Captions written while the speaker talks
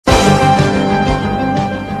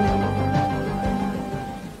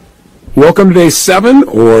Welcome to day 7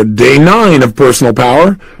 or day 9 of Personal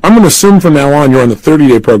Power. I'm going to assume from now on you're on the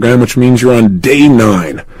 30-day program, which means you're on day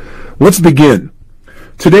 9. Let's begin.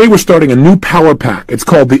 Today we're starting a new power pack. It's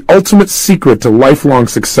called The Ultimate Secret to Lifelong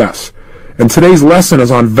Success. And today's lesson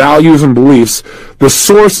is on values and beliefs, the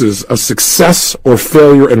sources of success or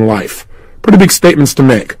failure in life. Pretty big statements to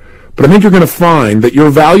make. But I think you're going to find that your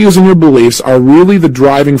values and your beliefs are really the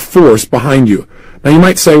driving force behind you. Now you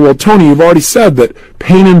might say, well, Tony, you've already said that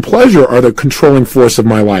pain and pleasure are the controlling force of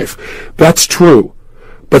my life. That's true.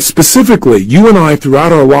 But specifically, you and I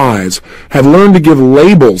throughout our lives have learned to give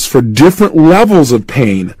labels for different levels of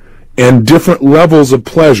pain and different levels of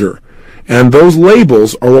pleasure. And those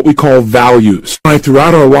labels are what we call values. I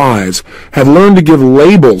throughout our lives have learned to give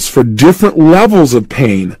labels for different levels of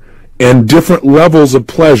pain and different levels of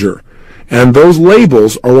pleasure. And those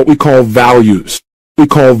labels are what we call values. We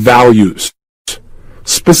call values.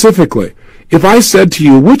 Specifically, if I said to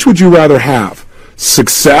you, which would you rather have?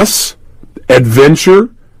 Success, adventure,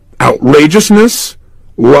 outrageousness,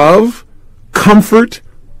 love, comfort,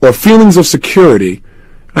 or feelings of security?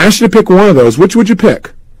 I asked you to pick one of those. Which would you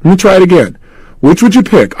pick? Let me try it again. Which would you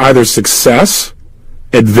pick? Either success,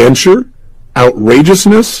 adventure,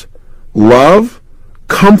 outrageousness, love,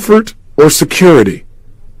 comfort, or security?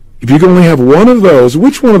 If you could only have one of those,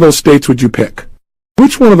 which one of those states would you pick?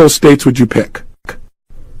 Which one of those states would you pick?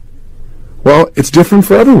 Well, it's different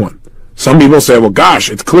for everyone. Some people say, well, gosh,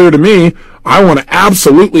 it's clear to me. I want to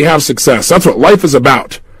absolutely have success. That's what life is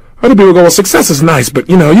about. Other people go, well, success is nice, but,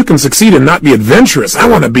 you can succeed and not be adventurous. I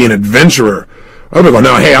want to be an adventurer. Other people go,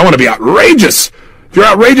 no, hey, I want to be outrageous. If you're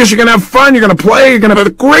outrageous, you're going to have fun, you're going to play, you're going to have a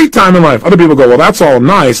great time in life. Other people go, well, that's all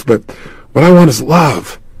nice, but what I want is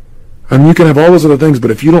love. And you can have all those other things, but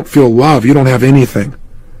if you don't feel love, you don't have anything.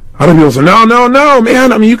 Other people say, no,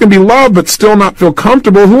 man, you can be loved but still not feel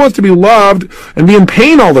comfortable. Who wants to be loved and be in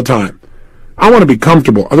pain all the time? I want to be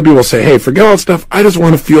comfortable. Other people say, hey, forget all that stuff. I just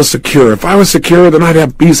want to feel secure. If I was secure, then I'd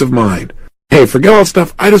have peace of mind. Hey, forget all that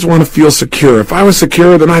stuff. I just want to feel secure. If I was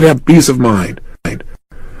secure, then I'd have peace of mind.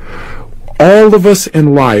 All of us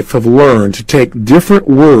in life have learned to take different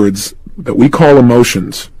words that we call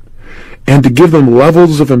emotions and to give them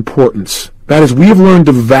levels of importance. That is, we have learned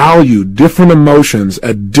to value different emotions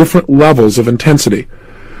at different levels of intensity.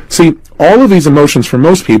 See, all of these emotions for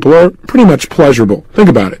most people are pretty much pleasurable. Think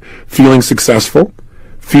about it. Feeling successful,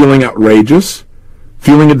 feeling outrageous,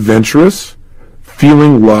 feeling adventurous,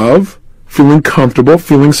 feeling love, feeling comfortable,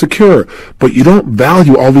 feeling secure. But you don't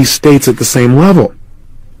value all these states at the same level.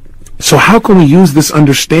 So how can we use this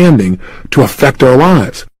understanding to affect our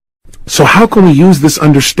lives?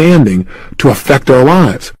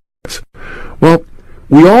 Well,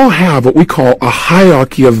 we all have what we call a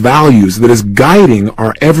hierarchy of values that is guiding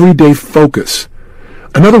our everyday focus.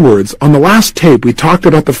 In other words, on the last tape, we talked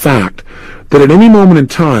about the fact that at any moment in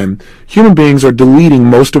time, human beings are deleting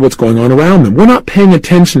most of what's going on around them. We're not paying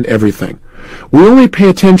attention to everything. We only pay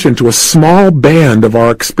attention to a small band of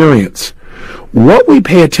our experience. What we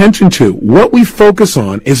pay attention to, what we focus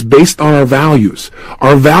on, is based on our values.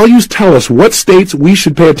 Our values tell us what states we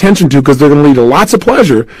should pay attention to because they're going to lead to lots of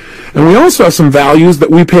pleasure. And we also have some values that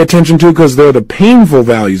we pay attention to because they're the painful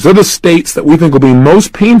values. They're the states that we think will be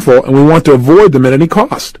most painful, and we want to avoid them at any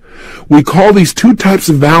cost. We call these two types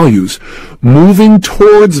of values moving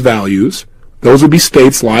towards values. Those would be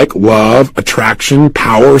states like love, attraction,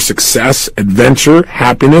 power, success, adventure,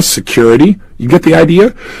 happiness, security. You get the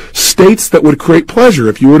idea? States that would create pleasure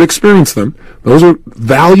if you were to experience them. Those are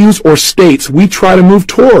values or states we try to move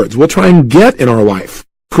towards. We'll try and get in our life.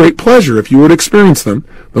 Create pleasure if you were to experience them.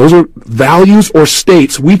 Those are values or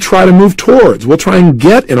states we try to move towards. We'll try and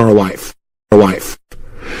get in our life.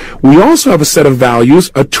 We also have a set of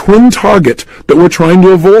values, a twin target that we're trying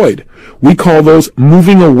to avoid. We call those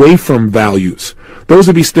moving away from values. Those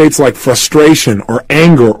would be states like frustration or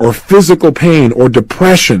anger or physical pain or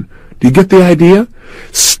depression. Do you get the idea?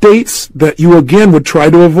 States that you again would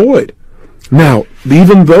try to avoid. Now,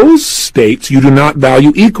 even those states you do not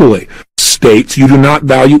value equally. Let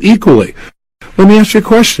me ask you a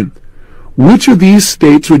question. Which of these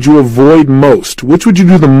states would you avoid most? Which would you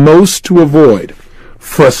do the most to avoid?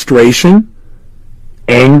 Frustration,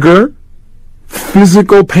 anger,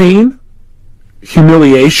 physical pain,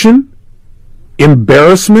 humiliation,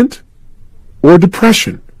 embarrassment, or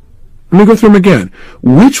depression? Let me go through them again.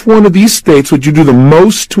 Which one of these states would you do the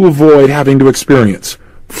most to avoid having to experience?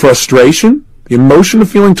 Frustration, the emotion of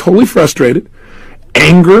feeling totally frustrated,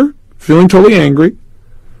 anger, feeling totally angry,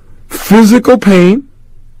 physical pain,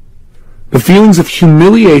 the feelings of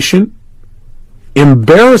humiliation,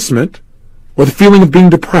 embarrassment, or the feeling of being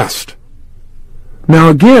depressed. Now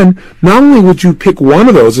again, not only would you pick one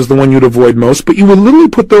of those as the one you'd avoid most, but you would literally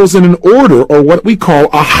put those in an order, or what we call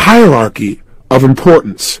a hierarchy of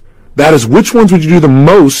importance. That is, which ones would you do the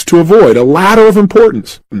most to avoid? A ladder of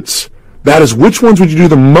importance. That is, which ones would you do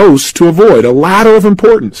the most to avoid? A ladder of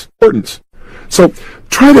importance. So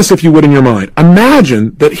try this if you would in your mind.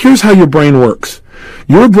 Imagine that here's how your brain works.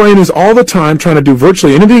 Your brain is all the time trying to do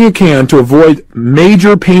virtually anything it can to avoid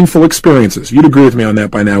major painful experiences. You'd agree with me on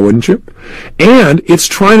that by now, wouldn't you? And it's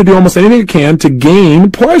trying to do almost anything it can to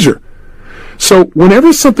gain pleasure. So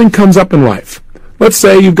whenever something comes up in life, let's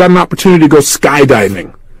say you've got an opportunity to go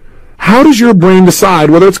skydiving, how does your brain decide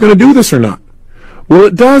whether it's going to do this or not? Well,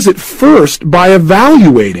 it does it first by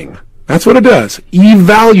evaluating. That's what it does.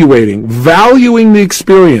 Evaluating, valuing the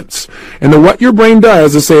experience. And then what your brain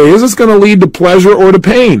does is say, is this going to lead to pleasure or to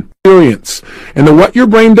pain? Experience. And then what your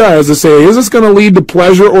brain does is say, is this going to lead to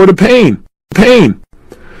pleasure or to pain? Pain.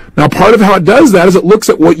 Now, part of how it does that is it looks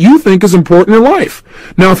at what you think is important in life.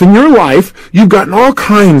 Now, if in your life you've gotten all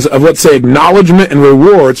kinds of, let's say, acknowledgement and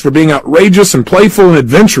rewards for being outrageous and playful and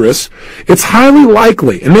adventurous, it's highly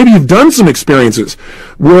likely, and maybe you've done some experiences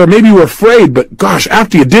where maybe you were afraid, but gosh,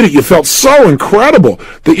 after you did it, you felt so incredible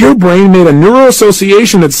that your brain made a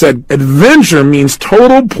neuroassociation that said adventure means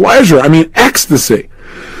total pleasure. I mean, ecstasy.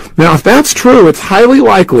 Now, if that's true, it's highly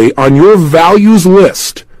likely on your values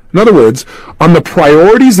list. In other words, on the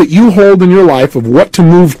priorities that you hold in your life of what to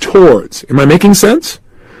move towards. Am I making sense?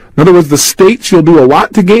 In other words, the states you'll do a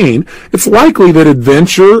lot to gain, it's likely that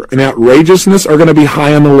adventure and outrageousness are going to be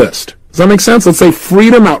high on the list. Does that make sense? Let's say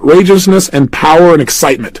freedom, outrageousness, and power and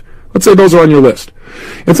excitement. Let's say those are on your list.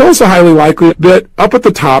 It's also highly likely that up at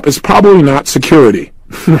the top is probably not security,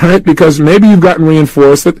 right? Because maybe you've gotten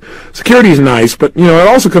reinforced that security is nice, but, it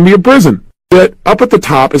also can be a prison. That up at the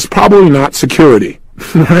top is probably not security.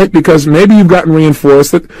 Right? Because maybe you've gotten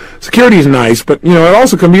reinforced that security is nice, but, it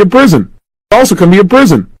also can be a prison. It also can be a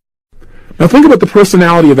prison. Now think about the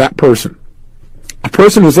personality of that person. A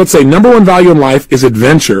person who's, let's say, number one value in life is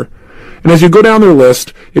adventure. And as you go down their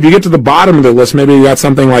list, if you get to the bottom of their list, maybe you got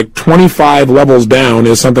something like 25 levels down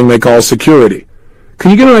is something they call security. Can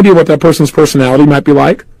you get an idea what that person's personality might be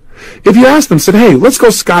like? If you ask them, said, hey, let's go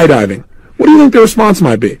skydiving, what do you think their response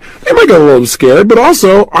might be? They might get a little scared, but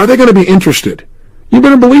also, are they going to be interested? You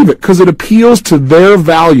better believe it, because it appeals to their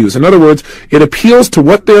values. In other words, it appeals to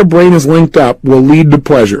what their brain is linked up will lead to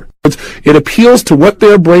pleasure. It appeals to what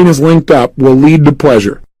their brain is linked up will lead to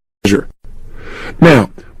pleasure. Now,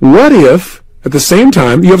 what if, at the same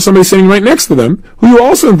time, you have somebody sitting right next to them who you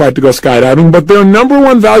also invite to go skydiving, but their number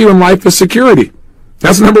one value in life is security?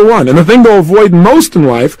 That's number one. And the thing to avoid most in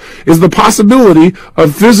life is the possibility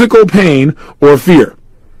of physical pain or fear.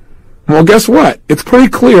 Well, guess what? It's pretty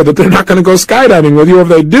clear that they're not going to go skydiving with you. Or if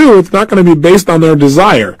they do, it's not going to be based on their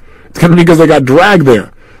desire. It's going to be because they got dragged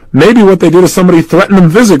there. Maybe what they did is somebody threatened them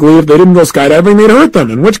physically. If they didn't go skydiving, they'd hurt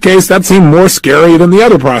them, in which case that seemed more scary than the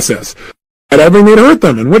other process. Skydiving, they'd hurt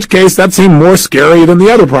them, in which case that seemed more scary than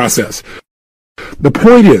the other process. The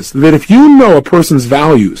point is that if you know a person's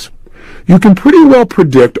values, you can pretty well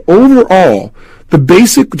predict overall the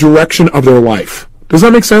basic direction of their life. Does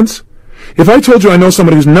that make sense? If I told you I know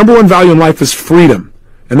somebody whose number one value in life is freedom,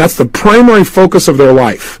 and that's the primary focus of their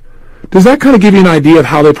life, does that kind of give you an idea of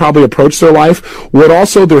how they probably approach their life? What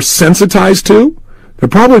also they're sensitized to? They're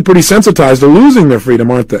probably pretty sensitized to losing their freedom,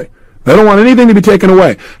 aren't they? They don't want anything to be taken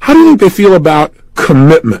away. How do you think they feel about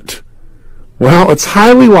commitment? Well, it's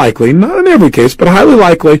highly likely, not in every case, but highly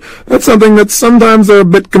likely, that's something that sometimes they're a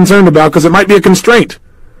bit concerned about because it might be a constraint.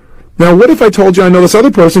 Now, what if I told you I know this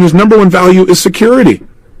other person whose number one value is security?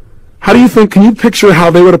 How do you think, can you picture how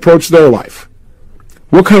they would approach their life?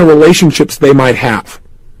 What kind of relationships they might have?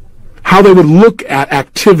 How they would look at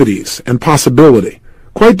activities and possibility?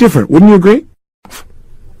 Quite different, wouldn't you agree?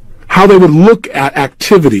 How they would look at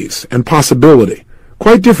activities and possibility?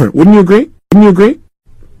 Quite different, wouldn't you agree? Wouldn't you agree?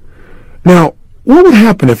 Now, what would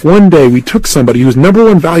happen if one day we took somebody whose number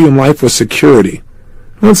one value in life was security?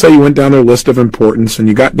 Let's say you went down their list of importance and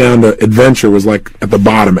you got down to adventure was like at the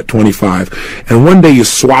bottom at 25, and one day you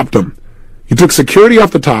swapped them. You took security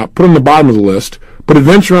off the top, put them at the bottom of the list, put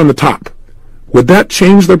adventure on the top. Would that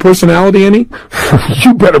change their personality any?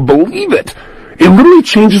 You better believe it. It literally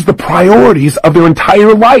changes the priorities of their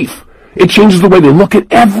entire life. It changes the way they look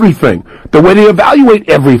at everything, the way they evaluate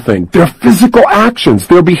everything, their physical actions,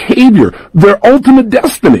 their behavior, their ultimate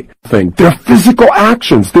destiny. Their physical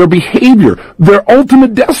actions, their behavior, their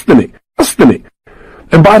ultimate destiny.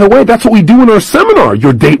 And by the way, that's what we do in our seminar,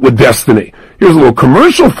 Your Date with Destiny. Here's a little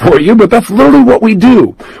commercial for you, but that's literally what we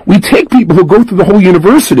do. We take people who go through the whole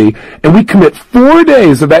university and we commit 4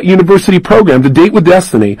 days of that university program to Date with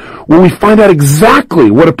Destiny, where we find out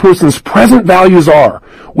exactly what a person's present values are.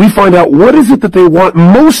 We find out what is it that they want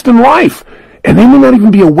most in life, and they may not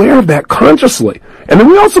even be aware of that consciously. And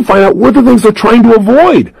then we also find out what are the things they're trying to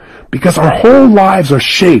avoid, because our whole lives are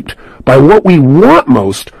shaped by what we want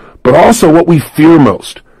most, but also what we fear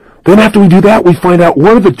most. Then after we do that, we find out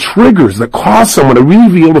what are the triggers that cause someone to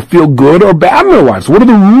really be able to feel good or bad in their lives. What are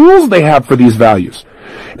the rules they have for these values?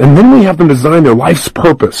 And then we have them design their life's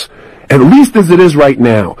purpose, at least as it is right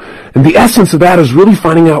now. And the essence of that is really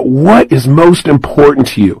finding out what is most important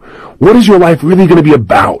to you. What is your life really going to be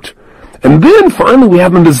about? And then finally we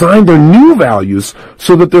have them design their new values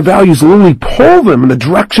so that their values literally pull them in the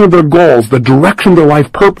direction of their goals, the direction of their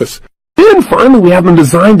life purpose. Then finally we have them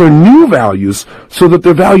design their new values so that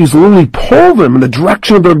their values literally pull them in the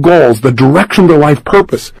direction of their goals, the direction of their life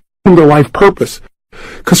purpose,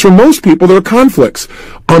 Because for most people there are conflicts.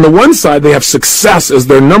 On the one side they have success as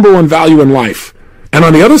their number one value in life. And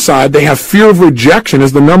on the other side they have fear of rejection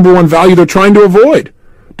as the number one value they're trying to avoid.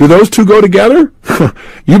 Do those two go together?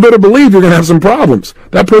 You better believe you're going to have some problems.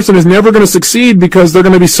 That person is never going to succeed because they're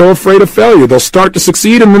going to be so afraid of failure. They'll start to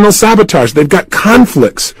succeed and then they'll sabotage. They've got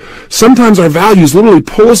conflicts. Sometimes our values literally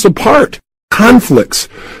pull us apart. Conflicts.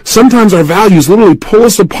 Sometimes our values literally pull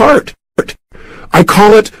us apart. I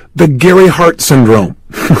call it the Gary Hart syndrome,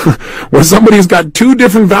 where somebody's got two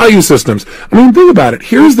different value systems. I mean, think about it.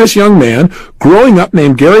 Here's this young man growing up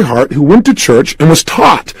named Gary Hart who went to church and was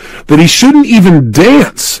taught that he shouldn't even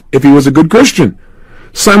dance if he was a good Christian.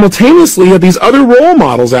 Simultaneously, he had these other role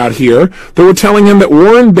models out here that were telling him that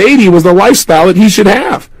Warren Beatty was the lifestyle that he should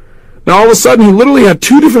have. Now, all of a sudden, he literally had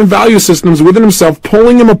two different value systems within himself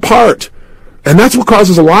pulling him apart. And that's what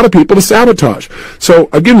causes a lot of people to sabotage. So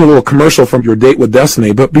I'll give you a little commercial from your Date with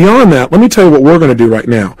Destiny, but beyond that, let me tell you what we're going to do right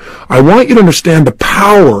now. I want you to understand the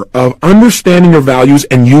power of understanding your values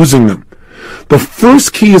and using them. The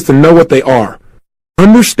first key is to know what they are.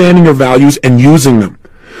 Understanding your values and using them.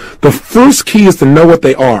 The first key is to know what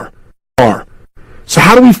they are. So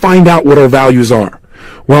how do we find out what our values are?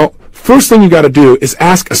 Well, first thing you got to do is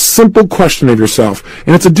ask a simple question of yourself,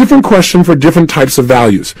 and it's a different question for different types of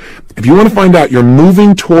values. If you want to find out you're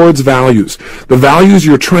moving towards values, the values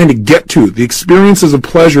you're trying to get to, the experiences of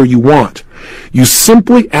pleasure you want, you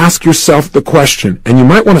simply ask yourself the question, and you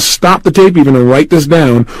might want to stop the tape even and write this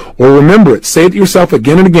down, or remember it. Say it to yourself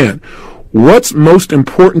again and again. What's most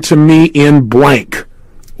important to me in blank?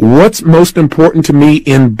 What's most important to me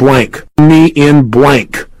in blank? Me in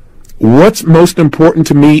blank. What's most important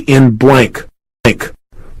to me in blank?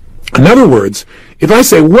 In other words, if I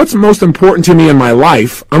say, what's most important to me in my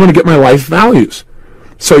life, I'm going to get my life values.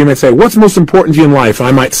 So you might say, what's most important to you in life?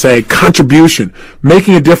 I might say contribution,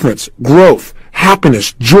 making a difference, growth,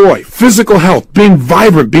 happiness, joy, physical health, being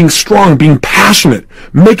vibrant, being strong, being passionate,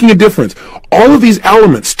 making a difference. All of these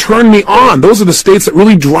elements turn me on. Those are the states that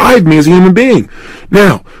really drive me as a human being.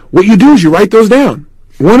 Now, what you do is you write those down.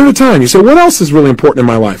 One at a time. You say, what else is really important in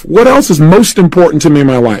my life? What else is most important to me in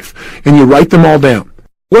my life? And you write them all down.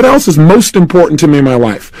 What else is most important to me in my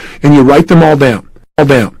life? And you write them all down.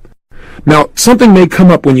 Now, something may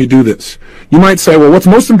come up when you do this. You might say, well, what's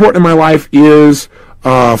most important in my life is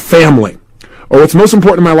family. Or what's most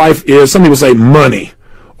important in my life is, some people say, money.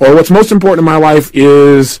 Or what's most important in my life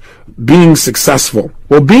is being successful.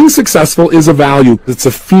 Well, being successful is a value. It's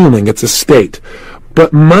a feeling. It's a state.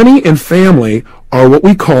 But money and family are what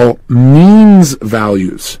we call means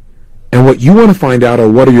values. And what you want to find out are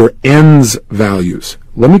what are your ends values.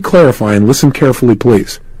 Let me clarify and listen carefully,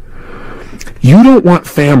 please. You don't want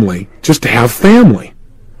family just to have family.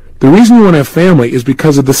 The reason you want to have family is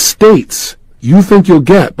because of the states you think you'll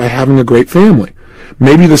get by having a great family.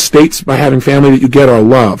 Maybe the states by having family that you get are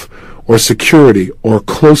love, or security, or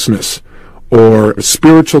closeness, or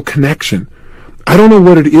spiritual connection. I don't know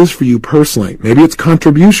what it is for you personally. Maybe it's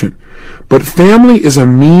contribution. But family is a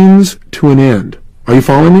means to an end. Are you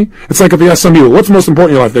following me? It's like if you ask some people, what's most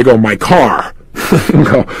important in your life? They go, my car. You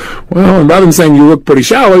go, well, and rather than saying you look pretty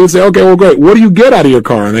shallow, you say, okay, well, great. What do you get out of your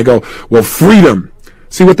car? And they go, well, freedom.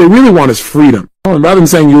 See, what they really want is freedom. Well, and rather than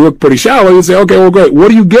saying you look pretty shallow, you say, okay, well, great. What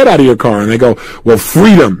do you get out of your car? And they go, well,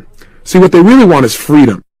 freedom. See, what they really want is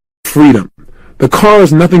freedom. Freedom. The car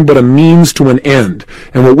is nothing but a means to an end.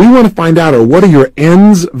 And what we want to find out are what are your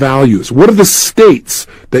ends values? What are the states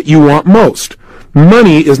that you want most?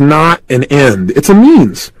 Money is not an end. It's a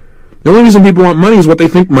means. The only reason people want money is what they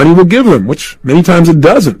think money will give them, which many times it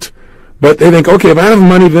doesn't. But they think, okay, if I have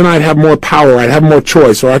money, then I'd have more power, I'd have more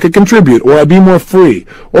choice, or I could contribute, or I'd be more free,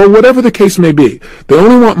 or whatever the case may be. They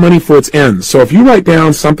only want money for its ends. So if you write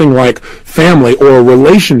down something like family or a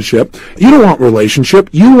relationship, you don't want relationship.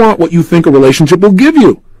 You want what you think a relationship will give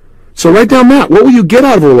you. So write down that. What will you get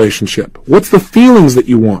out of a relationship? What's the feelings that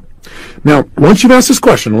you want? Now, once you've asked this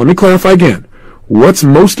question, let me clarify again. What's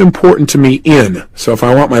most important to me in? So if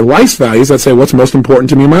I want my life's values, I'd say what's most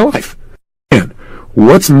important to me in my life? In.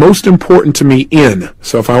 What's most important to me in?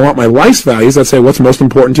 So if I want my life's values, I'd say what's most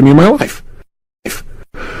important to me in my life?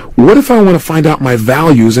 What if I want to find out my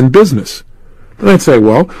values in business? Then I'd say,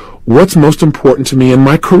 well, what's most important to me in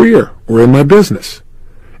my career or in my business?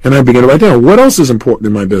 And I begin to write down, what else is important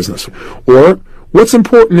in my business? Or, what's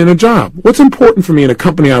important in a job? What's important for me in a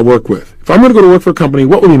company I work with? If I'm going to go to work for a company,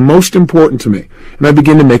 what will be most important to me? And I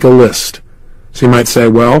begin to make a list. So you might say,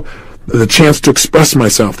 well, the chance to express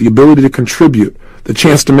myself, the ability to contribute, the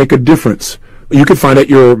chance to make a difference. You could find out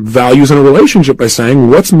your values in a relationship by saying,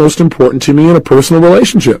 what's most important to me in a personal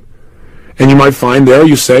relationship? And you might find there,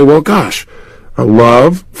 you say, well, gosh,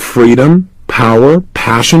 love, freedom, power,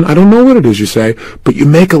 passion, I don't know what it is you say, but you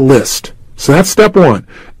make a list. So that's step one.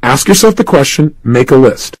 Ask yourself the question, make a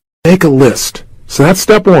list. Make a list. So that's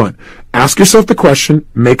step one. Ask yourself the question,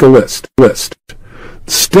 make a list.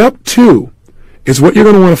 Step two is what you're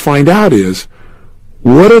going to want to find out is,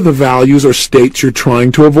 what are the values or states you're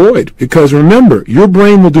trying to avoid? Because remember, your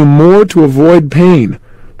brain will do more to avoid pain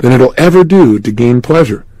than it'll ever do to gain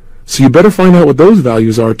pleasure. So you better find out what those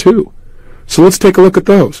values are too. So let's take a look at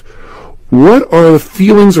those. What are the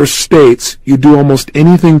feelings or states you do almost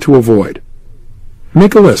anything to avoid?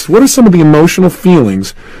 Make a list. What are some of the emotional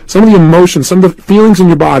feelings, some of the emotions, some of the feelings in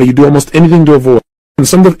your body you do almost anything to avoid? And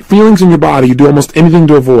some of the feelings in your body you do almost anything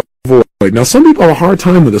to avoid. Now, some people have a hard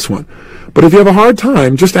time with this one. But if you have a hard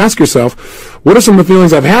time, just ask yourself, what are some of the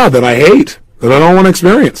feelings I've had that I hate, that I don't want to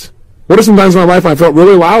experience? What are some times in my life I felt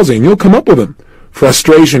really lousy? And you'll come up with them.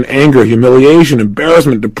 Frustration, anger, humiliation,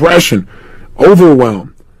 embarrassment, depression,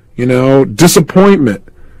 overwhelm, disappointment.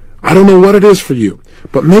 I don't know what it is for you,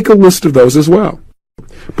 but make a list of those as well.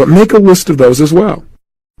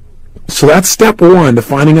 So that's step one to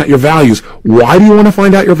finding out your values. Why do you want to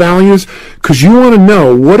find out your values? Because you want to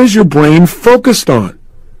know, what is your brain focused on?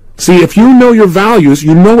 See, if you know your values,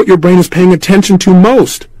 you know what your brain is paying attention to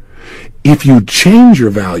most. If you change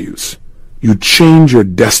your values, you change your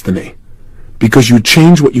destiny. Because you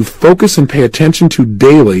change what you focus and pay attention to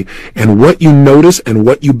daily, and what you notice and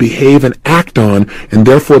what you behave and act on, and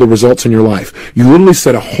therefore the results in your life. You literally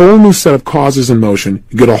set a whole new set of causes in motion.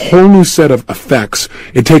 You get a whole new set of effects.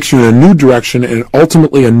 It takes you in a new direction and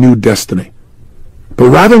ultimately a new destiny. But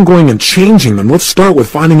rather than going and changing them, let's start with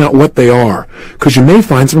finding out what they are, because you may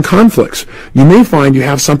find some conflicts. You may find you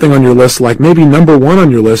have something on your list, like maybe number one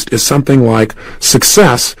on your list is something like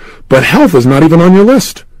success, but health is not even on your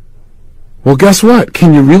list. Well, guess what?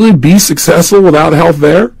 Can you really be successful without health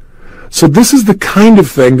there? So this is the kind of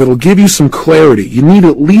thing that'll give you some clarity. You need to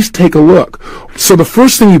at least take a look. So the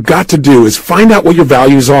first thing you've got to do is find out what your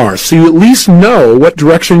values are, so you at least know what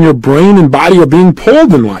direction your brain and body are being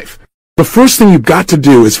pulled in life. The first thing you've got to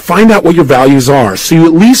do is find out what your values are, so you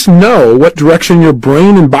at least know what direction your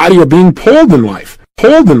brain and body are being pulled in life.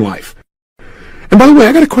 And by the way,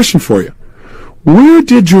 I got a question for you. Where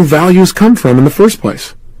did your values come from in the first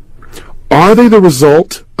place? Are they the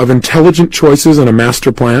result of intelligent choices and a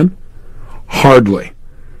master plan? Hardly.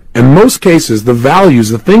 In most cases, the values,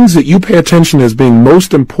 the things that you pay attention to as being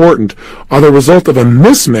most important, are the result of a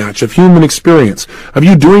mismatch of human experience, of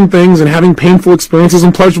you doing things and having painful experiences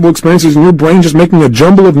and pleasurable experiences, and your brain just making a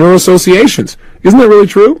jumble of neuroassociations. Isn't that really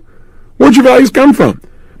true? Where'd your values come from?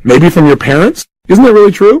 Maybe from your parents? Isn't that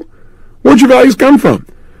really true? Where'd your values come from?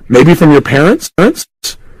 Maybe from your parents? And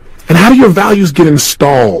how do your values get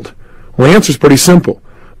installed? Well, the answer is pretty simple.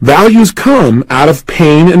 Values come out of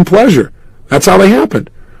pain and pleasure. That's how they happened.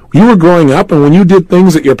 You were growing up, and when you did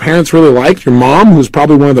things that your parents really liked, your mom, who's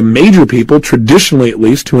probably one of the major people, traditionally at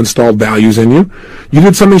least, who installed values in you, you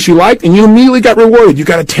did something she liked, and you immediately got rewarded. You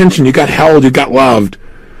got attention, you got held, you got loved.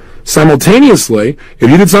 Simultaneously,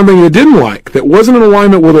 if you did something you didn't like, that wasn't in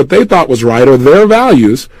alignment with what they thought was right, or their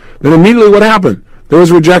values, then immediately what happened? There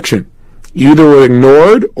was rejection. You either were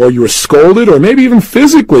ignored, or you were scolded, or maybe even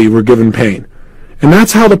physically were given pain. And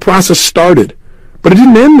that's how the process started. But it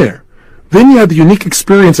didn't end there. Then you had the unique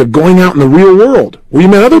experience of going out in the real world, where you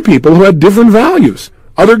met other people who had different values,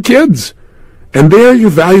 other kids. And there your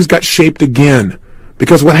values got shaped again.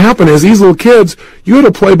 Because what happened is, these little kids, you had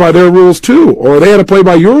to play by their rules too, or they had to play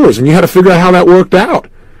by yours, and you had to figure out how that worked out.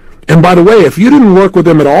 And by the way, if you didn't work with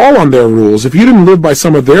them at all on their rules, if you didn't live by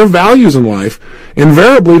some of their values in life,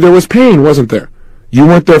 invariably there was pain, wasn't there? You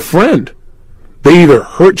weren't their friend. They either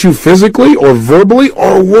hurt you physically or verbally,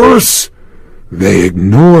 or worse, they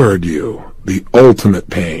ignored you. The ultimate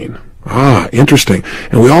pain. Ah, interesting.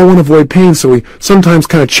 And we all want to avoid pain, so we sometimes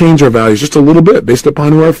kind of change our values just a little bit based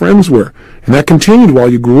upon who our friends were. And that continued while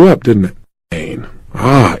you grew up, didn't it? Pain.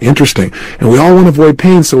 Ah, interesting. And we all want to avoid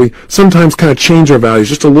pain, so we sometimes kind of change our values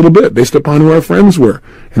just a little bit based upon who our friends were.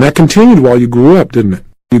 And that continued while you grew up, didn't it?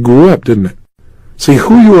 You grew up, didn't it? See,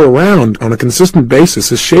 who you were around on a consistent basis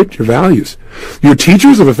has shaped your values. Your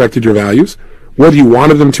teachers have affected your values, whether you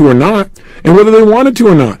wanted them to or not, and whether they wanted to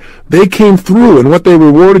or not. They came through in what they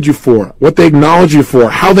rewarded you for, what they acknowledged you for,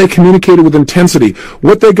 how they communicated with intensity,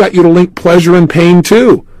 what they got you to link pleasure and pain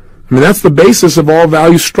to. I mean, that's the basis of all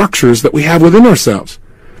value structures that we have within ourselves.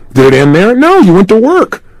 Did it end there? No, you went to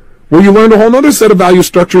work, where you learned a whole other set of value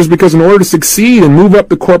structures, because in order to succeed and move up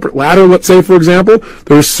the corporate ladder, let's say, for example,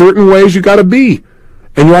 there are certain ways you got to be.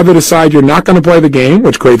 And you either decide you're not going to play the game,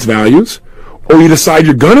 which creates values, or you decide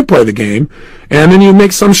you're going to play the game, and then you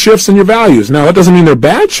make some shifts in your values. Now, that doesn't mean they're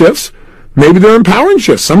bad shifts. Maybe they're empowering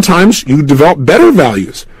shifts. Sometimes you develop better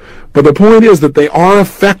values. But the point is that they are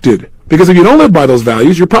affected. Because if you don't live by those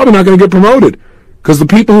values, you're probably not going to get promoted. Because the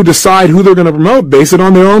people who decide who they're going to promote base it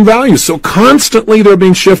on their own values. So constantly they're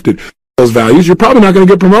being shifted. Those values, you're probably not going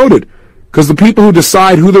to get promoted. Because the people who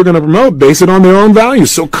decide who they're going to promote base it on their own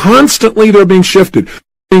values. So constantly they're being shifted.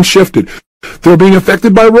 They're being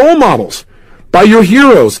affected by role models, by your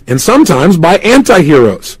heroes, and sometimes by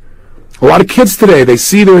anti-heroes. A lot of kids today, they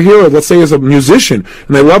see their hero, let's say, as a musician,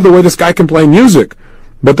 and they love the way this guy can play music.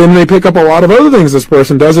 But then they pick up a lot of other things this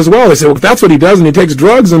person does as well. They say, well, if that's what he does and he takes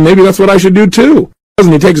drugs, then maybe that's what I should do too.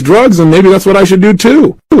 And he takes drugs, and maybe that's what I should do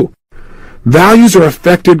too. Values are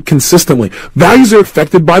affected consistently. Values are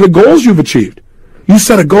affected by the goals you've achieved. You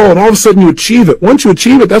set a goal, and all of a sudden you achieve it. Once you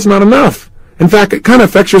achieve it, that's not enough. In fact, it kind of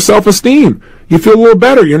affects your self-esteem. You feel a little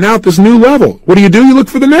better. You're now at this new level. What do? You look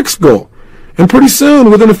for the next goal. And pretty soon,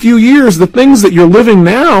 within a few years, the things that you're living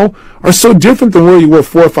now are so different than where you were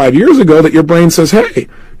 4 or 5 years ago that your brain says, hey,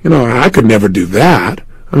 I could never do that.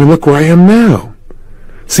 I mean, look where I am now.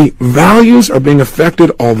 See, values are being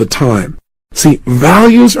affected all the time.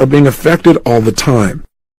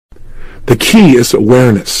 The key is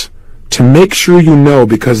awareness. To make sure you know,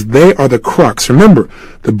 because they are the crux. Remember,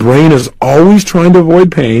 the brain is always trying to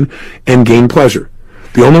avoid pain and gain pleasure.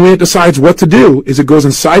 The only way it decides what to do is it goes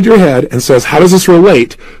inside your head and says, how does this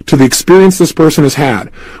relate to the experience this person has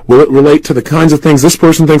had? Will it relate to the kinds of things this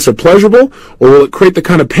person thinks are pleasurable, or will it create the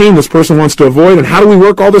kind of pain this person wants to avoid? And how do we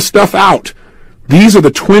work all this stuff out? These are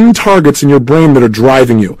the twin targets in your brain that are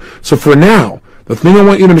driving you. So for now, the thing I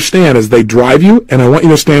want you to understand is they drive you, and I want you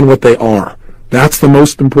to understand what they are. That's the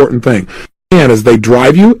most important thing. And as they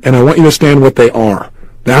drive you, and I want you to understand what they are.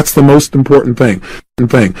 That's the most important thing.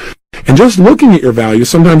 And just looking at your values,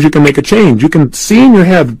 sometimes you can make a change. You can see in your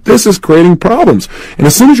head that this is creating problems. And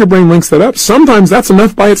as soon as your brain links that up, sometimes that's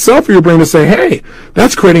enough by itself for your brain to say, hey,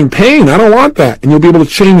 that's creating pain. I don't want that. And you'll be able to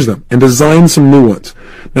change them and design some new ones.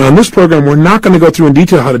 Now, in this program, we're not going to go through in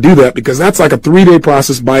detail how to do that, because that's like a 3-day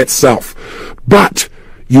process by itself. But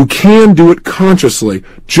you can do it consciously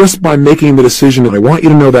just by making the decision, and I want you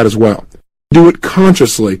to know that as well. Do it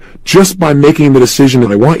consciously just by making the decision,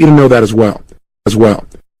 and I want you to know that as well.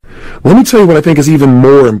 Let me tell you what I think is even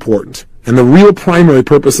more important, and the real primary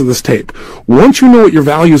purpose of this tape. Once you know what your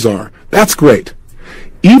values are, that's great.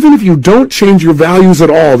 Even if you don't change your values at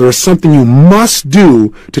all, there is something you must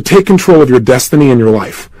do to take control of your destiny in your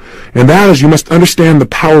life. And that is, you must understand the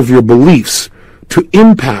power of your beliefs to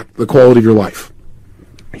impact the quality of your life.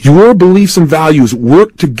 Your beliefs and values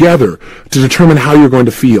work together to determine how you're going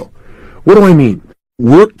to feel. What do I mean?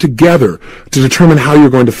 Work together to determine how you're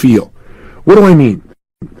going to feel. What do I mean?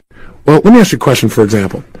 Well, let me ask you a question, for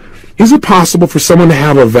example. Is it possible for someone to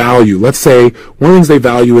have a value? Let's say one of the things they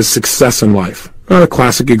value is success in life. A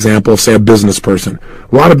classic example of, say, a business person.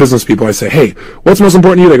 A lot of business people, I say, hey, what's most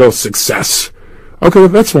important to you? They go, success. Okay, well,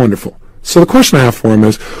 that's wonderful. So the question I have for them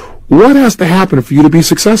is, what has to happen for you to be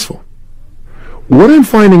successful? What I'm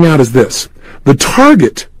finding out is this. The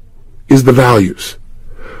target is the values.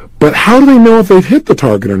 But how do they know if they've hit the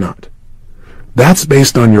target or not? That's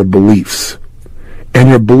based on your beliefs. And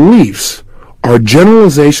your beliefs are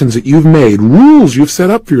generalizations that you've made, rules you've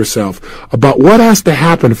set up for yourself about what has to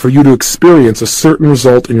happen for you to experience a certain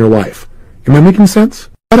result in your life. Am I making sense?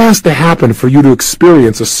 What has to happen for you to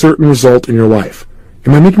experience a certain result in your life?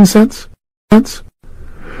 Am I making sense? In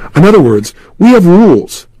other words, we have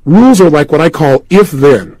rules. Rules are like what I call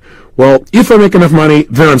if-then. well, if I make enough money,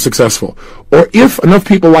 then I'm successful. Or if enough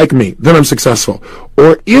people like me, then I'm successful.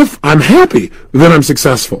 Or if I'm happy, then I'm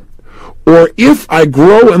successful. Or if I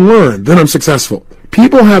grow and learn, then I'm successful.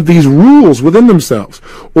 People have these rules within themselves.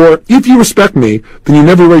 Or if you respect me, then you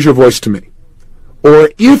never raise your voice to me.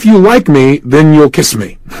 Or if you like me, then you'll kiss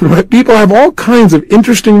me. People have all kinds of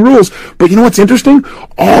interesting rules. But you know what's interesting?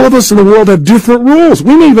 All of us in the world have different rules.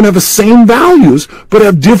 We may even have the same values, but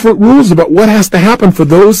have different rules about what has to happen for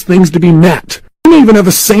those things to be met. We may even have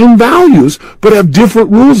the same values, but have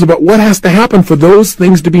different rules about what has to happen for those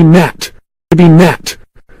things to be met.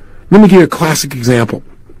 Let me give you a classic example.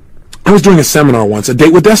 I was doing a seminar once, a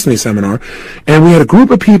Date with Destiny seminar, and we had a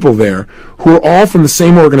group of people there who were all from the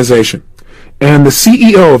same organization. And the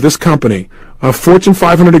CEO of this company, a Fortune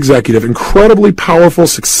 500 executive, incredibly powerful,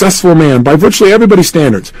 successful man by virtually everybody's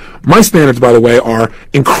standards. My standards, by the way, are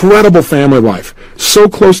incredible family life. So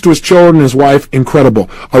close to his children and his wife,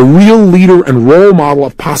 incredible. A real leader and role model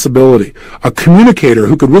of possibility. A communicator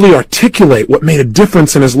who could really articulate what made a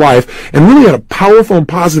difference in his life and really had a powerful and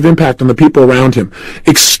positive impact on the people around him.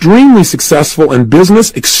 Extremely successful in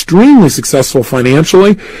business, extremely successful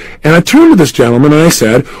financially. And I turned to this gentleman and I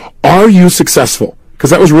said, "Are you successful?" Because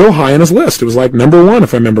that was real high on his list. It was like number one,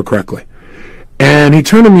 if I remember correctly. And he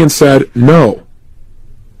turned to me and said, "No."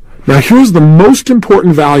 Now here's the most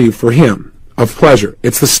important value for him of pleasure.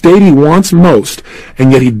 It's the state he wants most,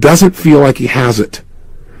 and yet he doesn't feel like he has it.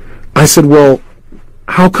 I said, "Well,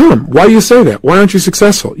 how come? Why do you say that? Why aren't you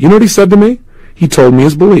successful?" You know what he said to me? He told me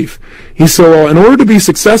his belief. He said, "Well, in order to be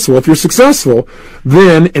successful, if you're successful,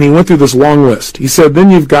 then," and he went through this long list. He said, "then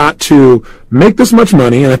you've got to make this much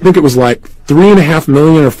money," and I think it was like $3.5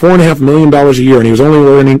 million or $4.5 million a year, and he was only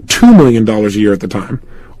earning $2 million a year at the time.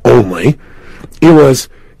 Only. It was,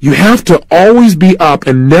 you have to always be up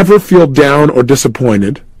and never feel down or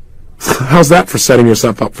disappointed. How's that for setting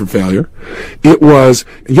yourself up for failure? It was,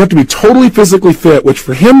 you have to be totally physically fit, which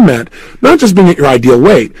for him meant not just being at your ideal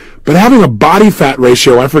weight, but having a body fat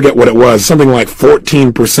ratio, I forget what it was, something like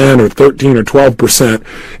 14% or 13 or 12%.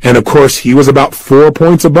 And of course, he was about 4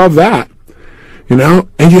 points above that. You know,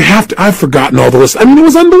 and you have to, I've forgotten all the lists. I mean, it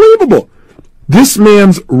was unbelievable. This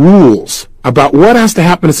man's rules about what has to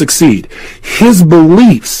happen to succeed, his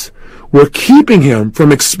beliefs, were keeping him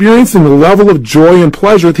from experiencing the level of joy and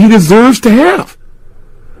pleasure that he deserves to have.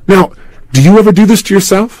 Now, do you ever do this to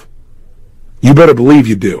yourself? You better believe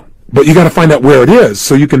you do. But you got to find out where it is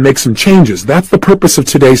so you can make some changes. That's the purpose of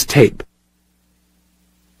today's tape.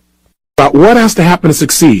 About what has to happen to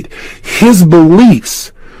succeed. His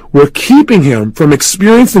beliefs were keeping him from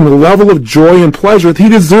experiencing the level of joy and pleasure that he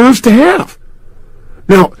deserves to have.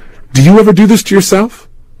 Now, do you ever do this to yourself?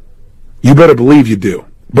 You better believe you do.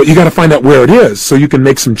 But you got to find out where it is so you can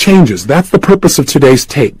make some changes. That's the purpose of today's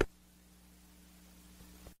tape.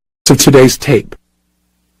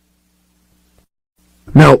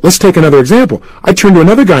 Now, let's take another example. I turned to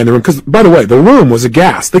another guy in the room, because, by the way, the room was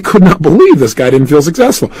aghast. They could not believe this guy didn't feel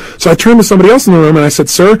successful. So I turned to somebody else in the room and I said,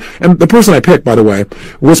 "Sir," and the person I picked, by the way,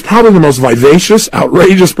 was probably the most vivacious,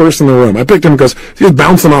 outrageous person in the room. I picked him because he was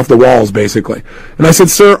bouncing off the walls, basically. And I said,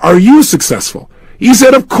 "Sir, are you successful?" He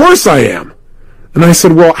said, "Of course I am." And I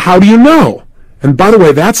said, "Well, how do you know?" And by the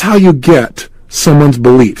way, that's how you get someone's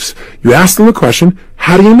beliefs. You ask them a question,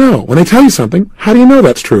 how do you know? When they tell you something, how do you know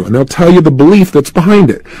that's true? And they'll tell you the belief that's behind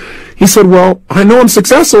it. He said, "Well, I know I'm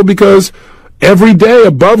successful because every day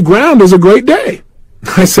above ground is a great day."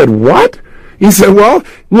 I said, "What?" He said, "Well,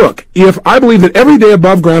 look, if I believe that every day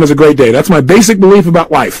above ground is a great day, that's my basic belief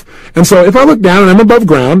about life. And so if I look down and I'm above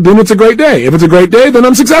ground, then it's a great day. If it's a great day, then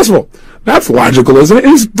I'm successful." That's logical, isn't it?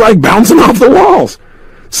 He's like bouncing off the walls.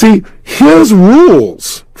 See, his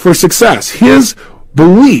rules for success, his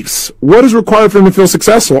beliefs, what is required for him to feel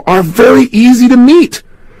successful, are very easy to meet.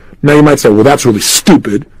 Now you might say, "Well, that's really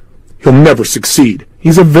stupid. He'll never succeed."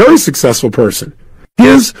 He's a very successful person.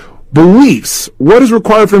 His beliefs, what is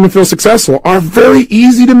required for him to feel successful, are very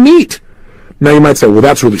easy to meet. Now you might say, "Well,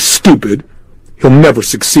 that's really stupid. He'll never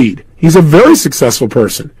succeed." He's a very successful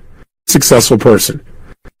person.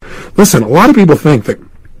 Listen, a lot of people think that,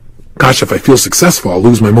 gosh, if I feel successful, I'll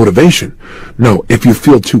lose my motivation. No, if you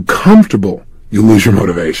feel too comfortable, you lose your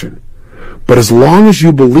motivation. But as long as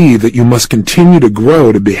you believe that you must continue to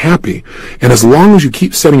grow to be happy, and as long as you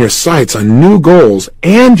keep setting your sights on new goals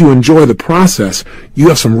and you enjoy the process, you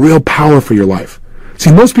have some real power for your life.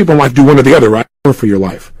 See, most people in life do one or the other, right? For your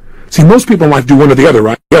life. See, most people in life do one or the other,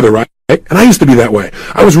 right? And I used to be that way.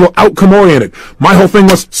 I was real outcome-oriented. My whole thing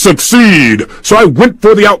was succeed. So I went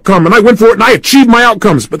for the outcome, and I went for it, and I achieved my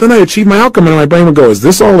outcomes. But then I achieved my outcome, and my brain would go, "Is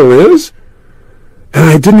this all there is?" And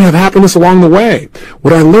I didn't have happiness along the way.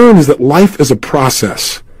 What I learned is that life is a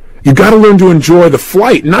process. You've got to learn to enjoy the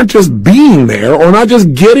flight, not just being there or not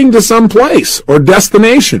just getting to some place or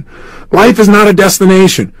destination. Life is not a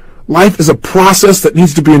destination. Life is a process that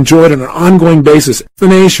needs to be enjoyed on an ongoing basis.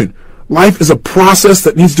 Destination. Life is a process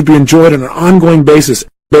that needs to be enjoyed on an ongoing basis.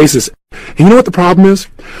 And you know what the problem is?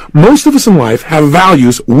 Most of us in life have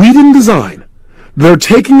values we didn't design. They're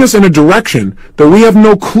taking us in a direction that we have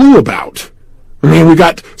no clue about. I mean, we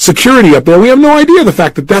got security up there. We have no idea the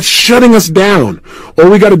fact that that's shutting us down. Or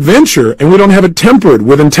we got adventure and we don't have it tempered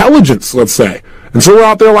with intelligence, let's say. And so we're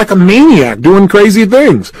out there like a maniac doing crazy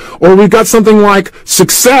things. Or we've got something like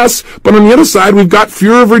success, but on the other side, we've got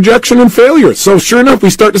fear of rejection and failure. So sure enough, we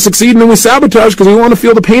start to succeed and then we sabotage because we want to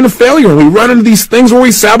feel the pain of failure. And we run into these things where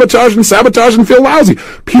we sabotage and feel lousy.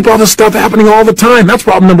 People have this stuff happening all the time. That's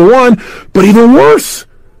problem number one. But even worse,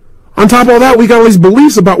 on top of all that, we got all these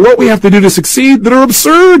beliefs about what we have to do to succeed that are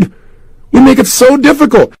absurd. We make it so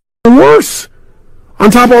difficult. And worse, on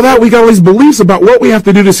top of all that, we got all these beliefs about what we have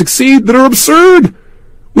to do to succeed that are absurd.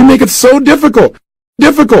 We make it so difficult.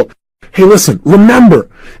 Hey, listen, remember,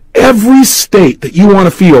 every state that you want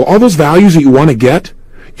to feel, all those values that you want to get,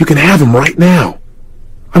 you can have them right now.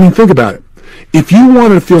 I mean, think about it. If you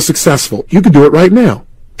wanted to feel successful, you could do it right now.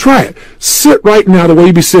 Try it. Sit right now the way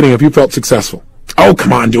you'd be sitting if you felt successful. Oh,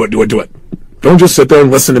 come on, do it. Don't just sit there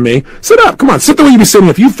and listen to me. Sit up. Come on, sit the way you'd be sitting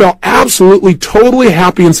if you felt absolutely, totally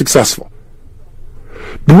happy and successful.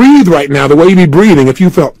 Breathe right now the way you'd be breathing if you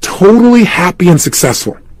felt totally happy and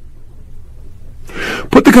successful.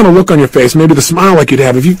 Put the kind of look on your face, maybe the smile like you'd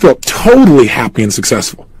have if you felt totally happy and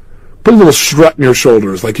successful. Put a little strut in your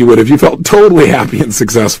shoulders like you would if you felt totally happy and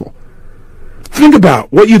successful. Think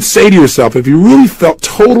about what you'd say to yourself if you really felt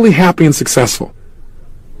totally happy and successful.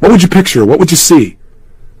 What would you picture? What would you see?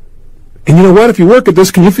 And you know what? If you work at this,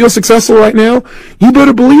 can you feel successful right now? You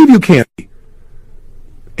better believe you can.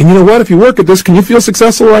 And you know what? If you work at this, can you feel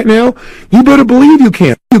successful right now? You better believe you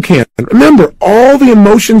can. Remember, all the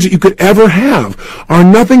emotions that you could ever have are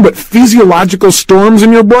nothing but physiological storms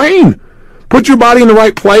in your brain. Put your body in the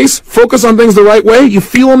right place, focus on things the right way, you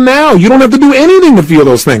feel them now. You don't have to do anything to feel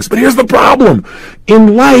those things. But here's the problem.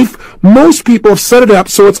 In life, most people have set it up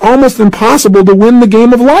so it's almost impossible to win the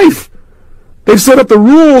game of life. They've set up the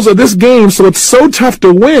rules of this game so it's so tough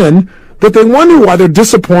to win that they wonder why they're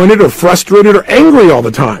disappointed or frustrated or angry all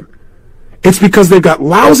the time. It's because they've got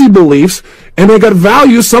lousy beliefs and they've got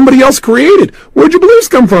values somebody else created. Where'd your beliefs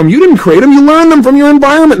come from? You didn't create them. You learned them from your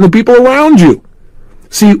environment and the people around you.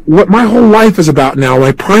 See, what my whole life is about now,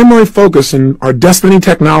 my primary focus in our Destiny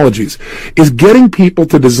Technologies, is getting people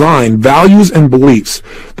to design values and beliefs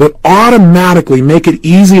that automatically make it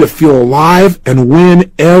easy to feel alive and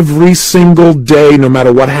win every single day, no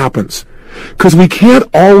matter what happens. Because we can't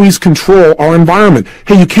always control our environment.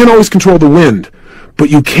 Hey, you can't always control the wind, but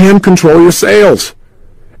you can control your sails.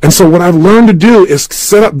 And so what I've learned to do is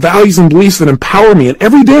set up values and beliefs that empower me. And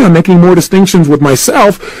every day I'm making more distinctions with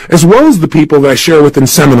myself as well as the people that I share with in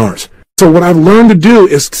seminars. So what I've learned to do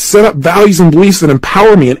is set up values and beliefs that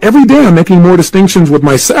empower me. And every day I'm making more distinctions with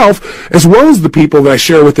myself as well as the people that I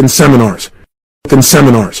share with in seminars.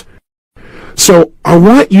 So I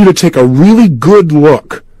want you to take a really good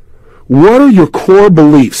look. What are your core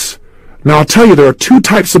beliefs? Now, I'll tell you, there are two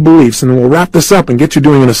types of beliefs, and we'll wrap this up and get you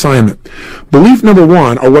doing an assignment. Belief number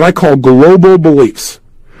one are what I call global beliefs.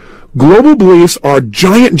 Global beliefs are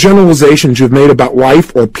giant generalizations you've made about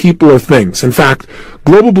life or people or things. In fact,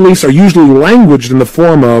 global beliefs are usually languaged in the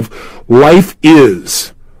form of life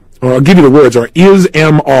is. Or I'll give you the words, or is,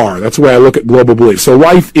 am, are. That's the way I look at global beliefs. So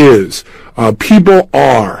life is, people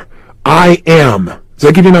are, I am. Does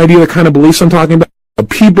that give you an idea of the kind of beliefs I'm talking about?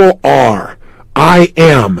 People are, I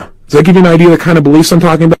am. Does that give you an idea of the kind of beliefs I'm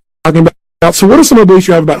talking about? So what are some of the beliefs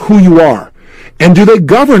you have about who you are? And do they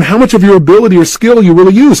govern how much of your ability or skill you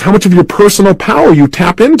really use? How much of your personal power you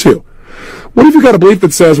tap into? What if you've got a belief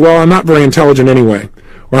that says, well, I'm not very intelligent anyway,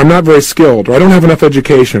 or I'm not very skilled, or I don't have enough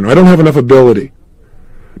education, or I don't have enough ability?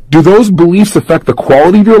 Do those beliefs affect the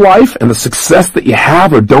quality of your life and the success that you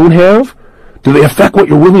have or don't have? Do they affect what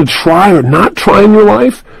you're willing to try or not try in your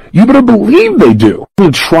life? You better believe they do.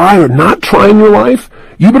 To try or not try in your life?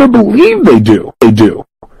 You better believe they do. They do.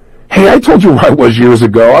 Hey, I told you where I was years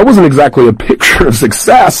ago. I wasn't exactly a picture of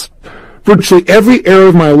success. Virtually every area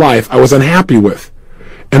of my life I was unhappy with.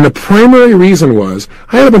 And the primary reason was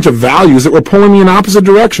I had a bunch of values that were pulling me in opposite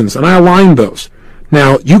directions, and I aligned those.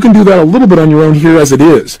 Now, you can do that a little bit on your own here as it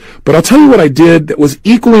is, but I'll tell you what I did that was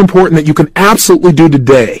equally important that you can absolutely do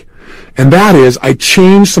today. And that is, I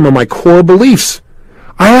changed some of my core beliefs.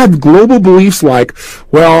 I had global beliefs like,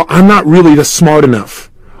 well, I'm not really smart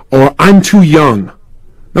enough, or I'm too young.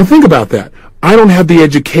 Now think about that. I don't have the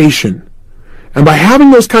education, And by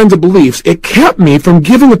having those kinds of beliefs, it kept me from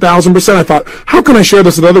giving 1,000%. I thought, how can I share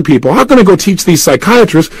this with other people? How can I go teach these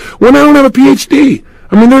psychiatrists when I don't have a PhD?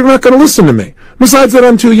 I mean, they're not going to listen to me. Besides that,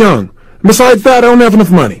 I'm too young. Besides that, I don't have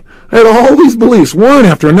enough money. I had all these beliefs, one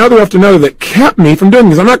after another, that kept me from doing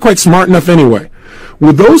things. I'm not quite smart enough anyway.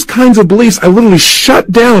 With those kinds of beliefs, I literally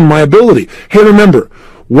shut down my ability. Hey, remember,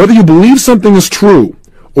 whether you believe something is true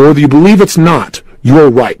or whether you believe it's not, you're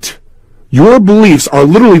right. Your beliefs are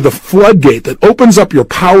literally the floodgate that opens up your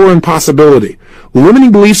power and possibility.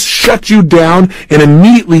 Limiting beliefs shut you down and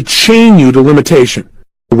immediately chain you to limitation.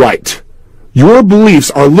 Right. Your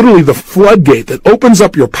beliefs are literally the floodgate that opens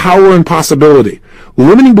up your power and possibility.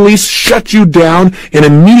 Limiting beliefs shut you down and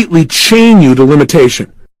immediately chain you to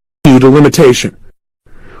limitation.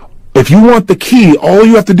 If you want the key, all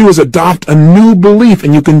you have to do is adopt a new belief,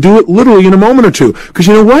 and you can do it literally in a moment or two. Because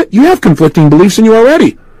you know what? You have conflicting beliefs in you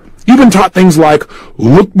already. You've been taught things like,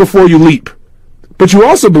 look before you leap. But you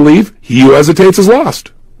also believe, he who hesitates is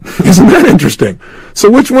lost. Isn't that interesting? So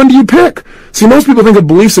which one do you pick? See, most people think of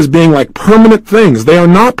beliefs as being like permanent things. They are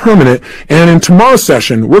not permanent. And in tomorrow's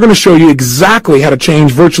session, we're going to show you exactly how to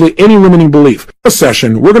change virtually any limiting belief.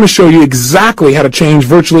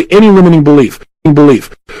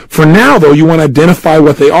 For now, though, you want to identify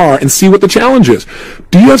what they are and see what the challenge is.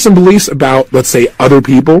 Do you have some beliefs about, let's say, other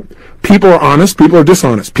people? People are honest, people are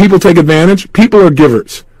dishonest. People take advantage, people are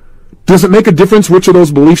givers. Does it make a difference which of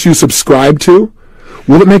those beliefs you subscribe to?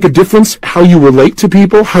 Will it make a difference how you relate to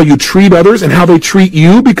people, how you treat others, and how they treat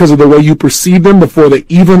you because of the way you perceive them before they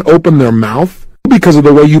even open their mouth?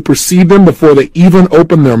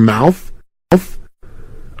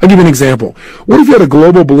 I'll give you an example. What if you had a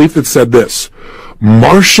global belief that said this: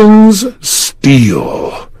 Martians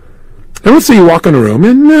steal? And let's say you walk in a room,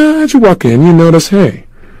 and as you walk in, you notice, hey,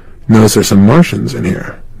 there's some Martians in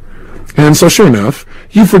here. And so sure enough,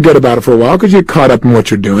 you forget about it for a while because you're caught up in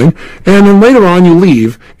what you're doing. And then later on you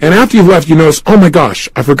leave, and after you've left, you notice, oh my gosh,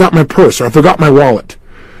 I forgot my purse, or I forgot my wallet.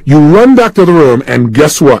 You run back to the room, and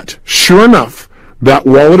guess what? Sure enough, that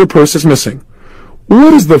wallet or purse is missing.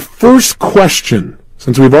 What is the first question?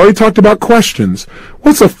 Since we've already talked about questions,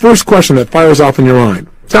 what's the first question that fires off in your mind?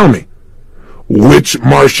 Tell me. Which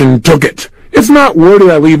Martian took it? It's not, where did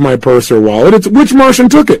I leave my purse or wallet? It's, which Martian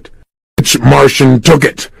took it? Which Martian took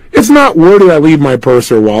it? It's not, where did I leave my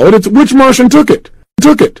purse or wallet? It's, which Martian took it?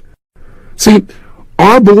 See,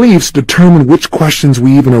 our beliefs determine which questions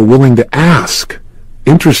we even are willing to ask.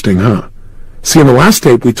 Interesting, huh? See, in the last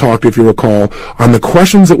tape we talked, if you recall, on the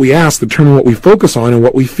questions that we ask determine what we focus on and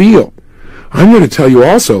what we feel. I'm going to tell you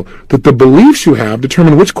also that the beliefs you have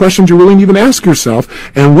determine which questions you're willing to even ask yourself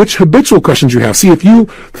and which habitual questions you have. See, if you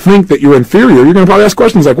think that you're inferior, you're going to probably ask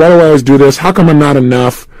questions like, why do I always do this? How come I'm not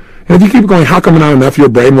enough? And if you keep going, how come I'm not enough, your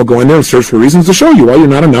brain will go in there and search for reasons to show you why you're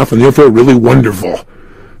not enough, and you'll feel really wonderful.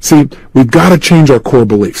 See, we've got to change our core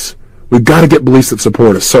beliefs. We've got to get beliefs that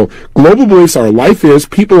support us. So global beliefs are life is,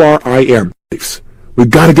 people are, I am beliefs. We've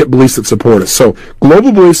got to get beliefs that support us. So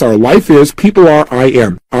global beliefs are life is, people are, I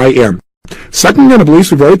am. Second kind of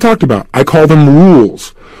beliefs we've already talked about. I call them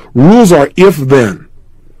rules. Rules are if-then.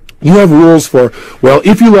 You have rules for, well,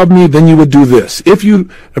 if you loved me, then you would do this. If you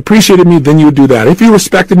appreciated me, then you would do that. If you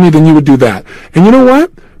respected me, then you would do that. And you know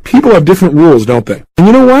what? People have different rules, don't they? I'll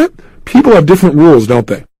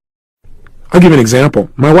give you an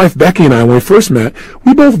example. My wife Becky and I, when we first met,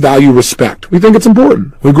 we both value respect. We think it's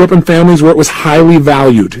important. We grew up in families where it was highly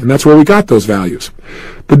valued, and that's where we got those values.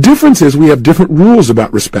 The difference is we have different rules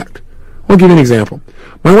about respect. I'll give you an example.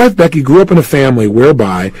 My wife Becky grew up in a family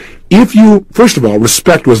whereby first of all,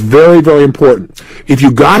 respect was very, very important. If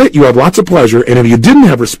you got it, you had lots of pleasure, and if you didn't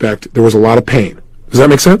have respect, there was a lot of pain. Does that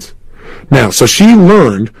make sense? Now, so she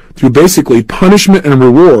learned through basically punishment and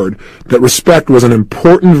reward that respect was an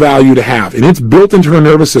important value to have, and it's built into her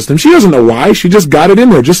nervous system. She doesn't know why. She just got it in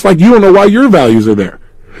there, just like you don't know why your values are there.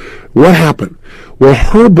 What happened? Well,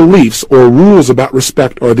 her beliefs or rules about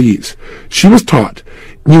respect are these. She was taught,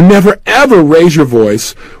 you never ever raise your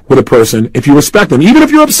voice with a person if you respect them. Even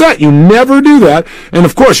if you're upset, you never do that. And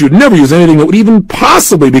of course, you'd never use anything that would even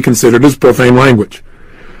possibly be considered as profane language.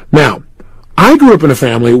 Now, I grew up in a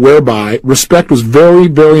family whereby respect was very,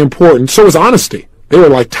 very important. So was honesty. They were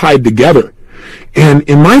like tied together. And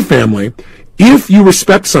in my family, if you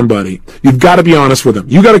respect somebody, you've got to be honest with them.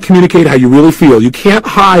 You've got to communicate how you really feel. You can't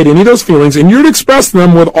hide any of those feelings, and you're to express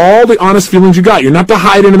them with all the honest feelings you got. You're not to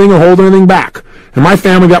hide anything or hold anything back. In my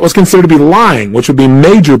family, that was considered to be lying, which would be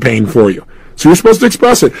major pain for you. So you're supposed to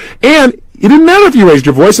express it. And it didn't matter if you raised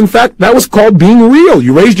your voice. In fact, that was called being real.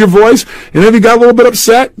 You raised your voice, and if you got a little bit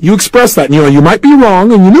upset, you expressed that. You know, you might be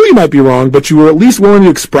wrong, and you knew you might be wrong, but you were at least willing to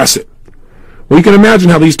express it. Well, you can imagine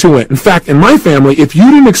how these two went. In fact, in my family, if you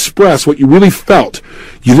didn't express what you really felt,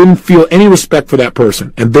 you didn't feel any respect for that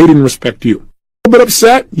person, and they didn't respect you. A little bit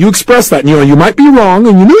upset, you expressed that. And, you might be wrong,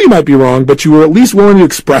 and you knew you might be wrong, but you were at least willing to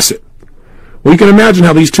express it. Well, you can imagine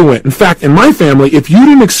how these two went. In fact, in my family, if you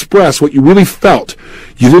didn't express what you really felt,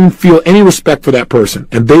 you didn't feel any respect for that person,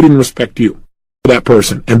 and they didn't respect you. That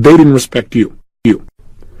person, and they didn't respect you.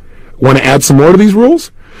 Want to add some more to these rules?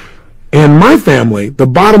 In my family, the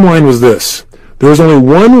bottom line was this. There was only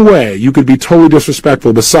one way you could be totally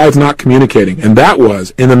disrespectful besides not communicating, and that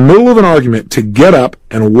was, in the middle of an argument, to get up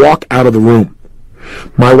and walk out of the room.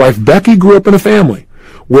 My wife Becky grew up in a family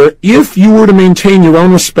where if you were to maintain your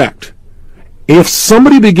own respect, if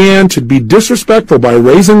somebody began to be disrespectful by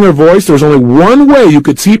raising their voice, there was only one way you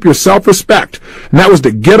could keep your self-respect, and that was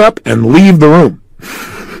to get up and leave the room.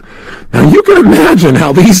 Now, you can imagine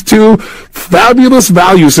how these two fabulous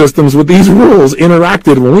value systems with these rules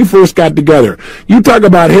interacted when we first got together. You talk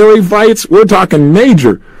about hairy fights, we're talking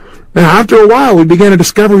major. Now, after a while, we began to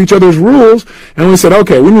discover each other's rules, and we said,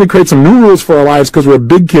 okay, we need to create some new rules for our lives because we're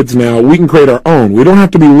big kids now. We can create our own. We don't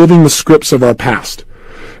have to be living the scripts of our past.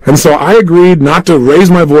 And so I agreed not to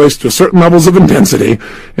raise my voice to certain levels of intensity,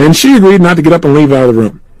 and she agreed not to get up and leave out of the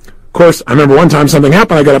room. Of course, I remember one time something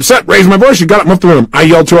happened, I got upset, raised my voice, she got up and left the room. I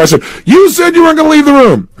yelled to her, I said, "You said you weren't going to leave the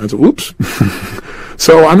room." I said, "Oops."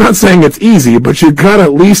 So I'm not saying it's easy, but you've got to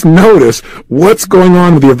at least notice what's going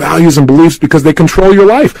on with your values and beliefs because they control your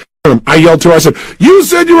life. I yelled to her, I said, "You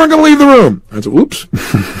said you weren't going to leave the room." I said, "Oops."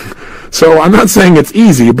 So I'm not saying it's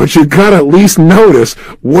easy, but you've got to at least notice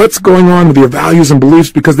what's going on with your values and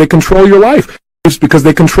beliefs because they control your life. Because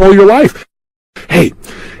they control your life. Hey,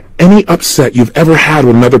 any upset you've ever had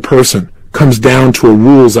with another person comes down to a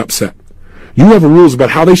rules upset. You have rules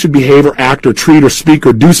about how they should behave or act or treat or speak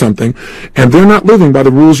or do something, and they're not living by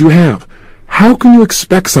the rules you have. How can you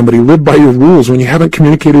expect somebody to live by your rules when you haven't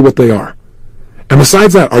communicated what they are? And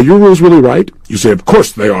besides that, are your rules really right? You say, of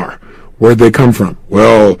course they are. Where'd they come from?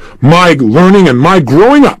 Well, my learning and my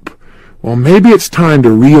growing up. Well, maybe it's time to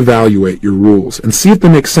reevaluate your rules and see if they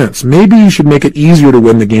make sense. Maybe you should make it easier to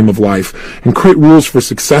win the game of life and create rules for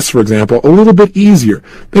success, for example, a little bit easier.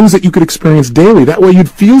 Things that you could experience daily. That way you'd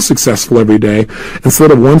feel successful every day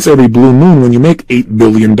instead of once every blue moon when you make $8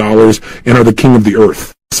 billion and are the king of the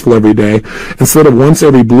earth. Every day instead of once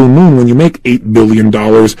every blue moon when you make $8 billion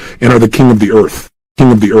and are the king of the earth.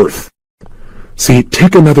 King of the earth. See,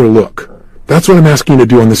 take another look. That's what I'm asking you to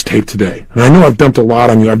do on this tape today. And I know I've dumped a lot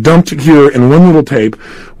on you. I've dumped here in one little tape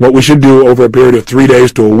what we should do over a period of 3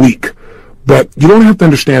 days to a week. But you don't have to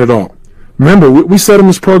understand it all. Remember, what we said in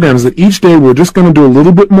this program is that each day we're just going to do a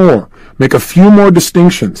little bit more, make a few more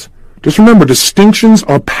distinctions. Just remember, distinctions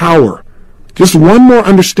are power. Just one more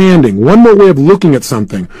understanding, one more way of looking at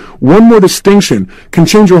something, one more distinction can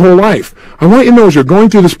change your whole life. I want you to know as you're going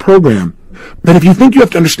through this program that if you think you have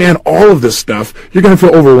to understand all of this stuff, you're going to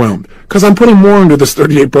feel overwhelmed. Because I'm putting more into this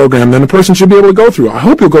 30-day program than a person should be able to go through. I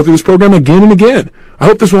hope you'll go through this program again and again. I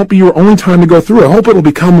hope this won't be your only time to go through it. I hope it'll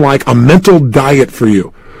become like a mental diet for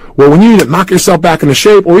you. Where when you need to knock yourself back into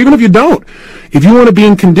shape, or even if you don't, if you want to be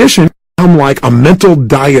in condition, it'll become like a mental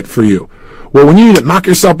diet for you. Where when you need to knock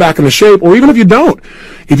yourself back into shape, or even if you don't,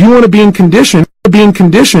 if you want to be in condition,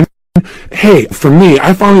 hey, for me,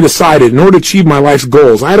 I finally decided in order to achieve my life's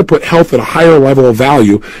goals, I had to put health at a higher level of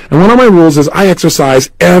value. And one of my rules is I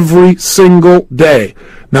exercise every single day.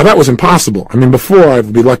 Now, that was impossible. I mean, before, I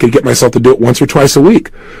would be lucky to get myself to do it once or twice a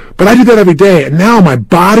week. But I do that every day. And now my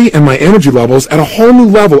body and my energy levels at a whole new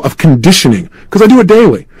level of conditioning because I do it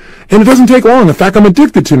daily. And it doesn't take long. In fact, I'm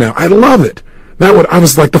addicted to now. I love it. I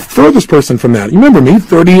was like the furthest person from that. You remember me,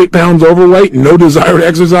 38 pounds overweight, no desire to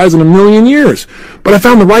exercise in a million years. But I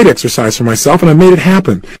found the right exercise for myself, and I made it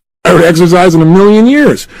happen. I would exercise in a million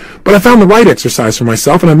years. But I found the right exercise for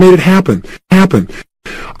myself, and I made it happen.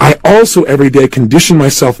 I also every day condition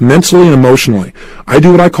myself mentally and emotionally. I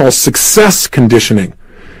do what I call success conditioning.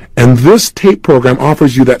 And this tape program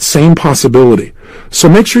offers you that same possibility. So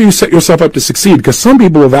make sure you set yourself up to succeed, because some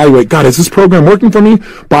people evaluate, God, is this program working for me?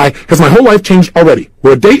 Has my whole life changed already?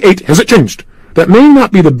 We're at day 8, has it changed? That may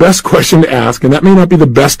not be the best question to ask, and that may not be the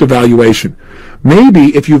best evaluation.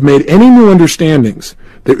 Maybe if you've made any new understandings,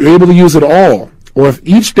 that you're able to use it all, or if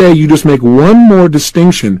each day you just make one more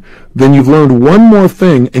distinction, then you've learned one more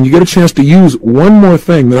thing, and you get a chance to use one more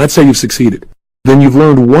thing, then I'd say you've succeeded. Then you've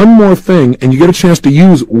learned one more thing, and you get a chance to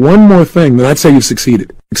use one more thing, then I'd say you've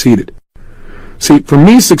succeeded. See, for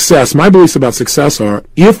me, success, my beliefs about success are,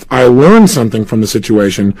 if I learn something from the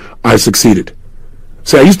situation, I've succeeded.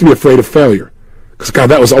 See, I used to be afraid of failure, because, God,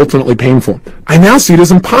 that was ultimately painful. I now see it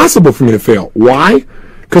as impossible for me to fail. Why?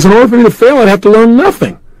 Because in order for me to fail, I'd have to learn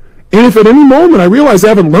nothing. And if at any moment I realize I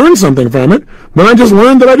haven't learned something from it, then I just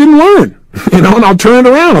learned that I didn't learn. And I'll turn it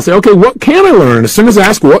around. I'll say, okay, what can I learn? As soon as I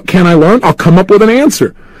ask, what can I learn? I'll come up with an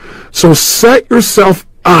answer. So set yourself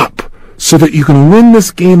up so that you can win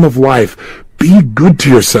this game of life. Be good to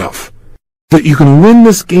yourself. That you can win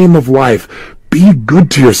this game of life. Be good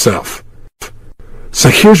to yourself. So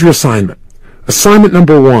here's your assignment. Assignment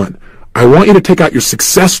number 1. I want you to take out your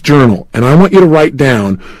success journal, and I want you to write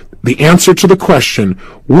down the answer to the question,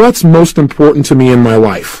 what's most important to me in my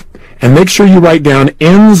life? And make sure you write down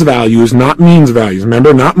ends values, not means values.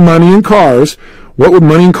 Remember, not money and cars. What would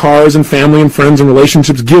money and cars and family and friends and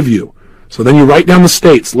relationships give you? So then you write down the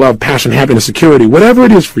states, love, passion, happiness, security, whatever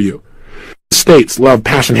it is for you. States, love,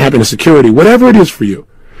 passion, happiness, security, whatever it is for you.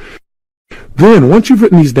 Then, once you've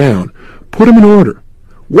written these down, put them in order.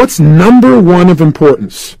 What's number 1 of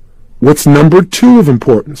importance? What's number 2 of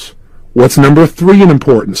importance? What's number 3 in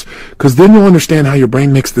importance? Because then you'll understand how your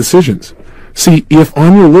brain makes decisions. See, if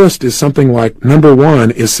on your list is something like number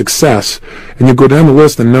 1 is success, and you go down the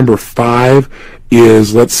list and number 5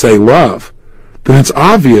 is, let's say, love, then it's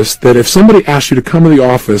obvious that if somebody asks you to come to the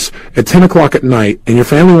office at 10 o'clock at night and your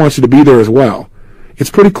family wants you to be there as well, it's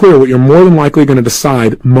pretty clear what you're more than likely going to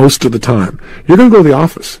decide most of the time. You're going to go to the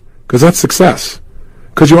office because that's success.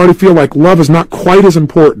 Because you already feel like love is not quite as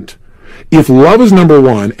important. If love is number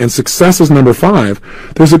 1 and success is number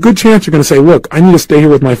 5, there's a good chance you're going to say, look, I need to stay here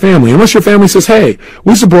with my family. Unless your family says, hey,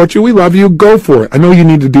 we support you, we love you, go for it. I know you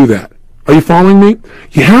need to do that. Are you following me?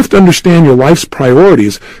 You have to understand your life's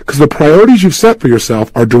priorities because the priorities you've set for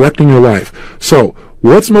yourself are directing your life. So,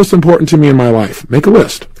 what's most important to me in my life? Make a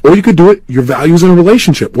list. Or you could do it, your values in a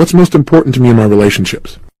relationship. What's most important to me in my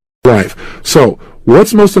relationships? Life. So,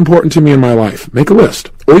 what's most important to me in my life? Make a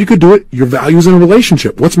list. Or you could do it, your values in a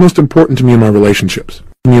relationship. What's most important to me in my relationships?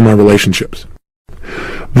 Then,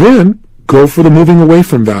 go for the moving away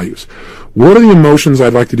from values. What are the emotions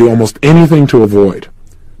I'd like to do almost anything to avoid?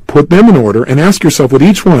 Put them in order and ask yourself with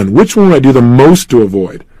each one, which one would I do the most to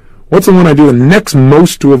avoid? What's the one I do the next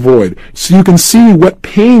most to avoid? So you can see what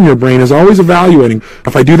pain your brain is always evaluating.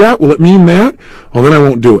 If I do that, will it mean that? Well, then I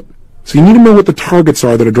won't do it. So you need to know what the targets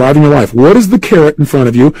are that are driving your life. What is the carrot in front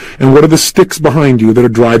of you, and what are the sticks behind you that are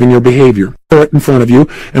driving your behavior? Carrot in front of you,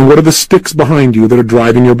 and what are the sticks behind you that are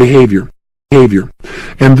driving your behavior?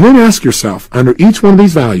 And then ask yourself, under each one of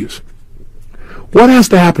these values, what has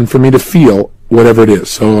to happen for me to feel whatever it is?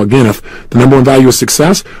 So again, if the number 1 value is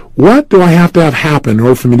success, what do I have to have happen in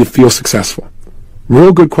order for me to feel successful?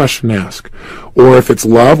 Real good question to ask. Or if it's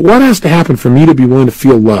love, what has to happen for me to be willing to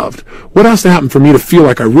feel loved? What has to happen for me to feel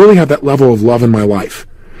like I really have that level of love in my life?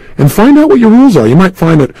 And find out what your rules are. You might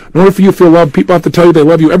find that in order for you to feel loved, people have to tell you they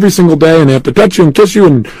love you every single day, and they have to touch you and kiss you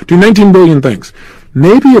and do 19 billion things.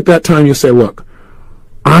 Maybe at that time you say, look,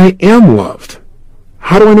 I am loved.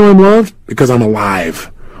 How do I know I'm loved? Because I'm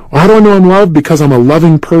alive. Or how do I know I'm loved? Because I'm a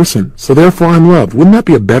loving person. So therefore I'm loved. Wouldn't that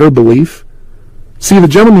be a better belief? See, the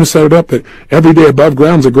gentleman who set it up that every day above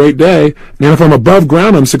ground's a great day, and if I'm above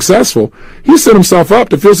ground, I'm successful. He set himself up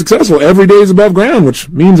to feel successful. Every day is above ground, which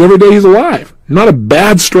means every day he's alive. Not a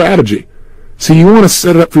bad strategy. See, you want to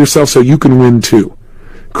set it up for yourself so you can win too.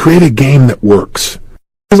 Create a game that works.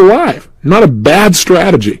 He's alive. Not a bad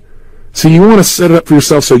strategy. See, you want to set it up for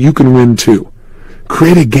yourself so you can win too.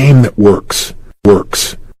 Create a game that works.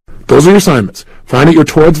 Those are your assignments. Find out your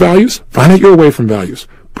towards values. Find out your away from values.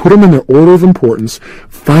 Put them in their order of importance,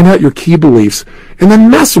 find out your key beliefs, and then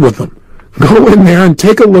mess with them. Go in there and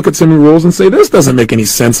take a look at some of your rules and say, this doesn't make any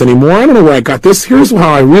sense anymore. I don't know where I got this. Here's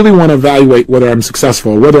how I really want to evaluate whether I'm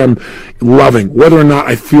successful, whether I'm loving, whether or not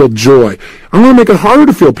I feel joy. I'm going to make it harder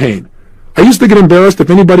to feel pain. I used to get embarrassed if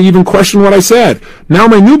anybody even questioned what I said. Now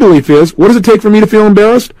my new belief is, what does it take for me to feel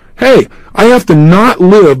embarrassed? Hey, I have to not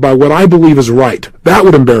live by what I believe is right. That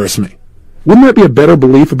would embarrass me. Wouldn't that be a better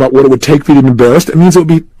belief about what it would take for you to be embarrassed? It means it would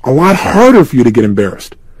be a lot harder for you to get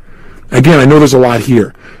embarrassed. Again, I know there's a lot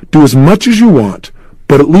here. Do as much as you want,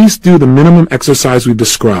 but at least do the minimum exercise we've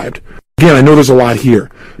described. Again, I know there's a lot here.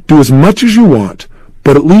 Do as much as you want,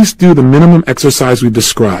 but at least do the minimum exercise we've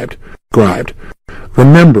described.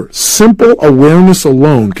 Remember, simple awareness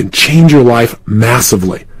alone can change your life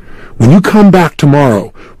massively. When you come back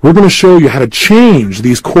tomorrow, we're going to show you how to change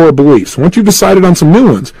these core beliefs. Once you've decided on some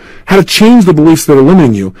new ones, how to change the beliefs that are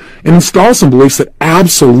limiting you and install some beliefs that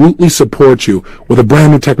absolutely support you with a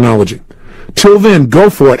brand new technology. Till then, go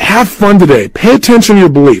for it. Have fun today. Pay attention to your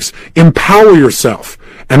beliefs. Empower yourself.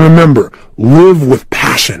 And remember, live with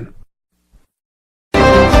passion.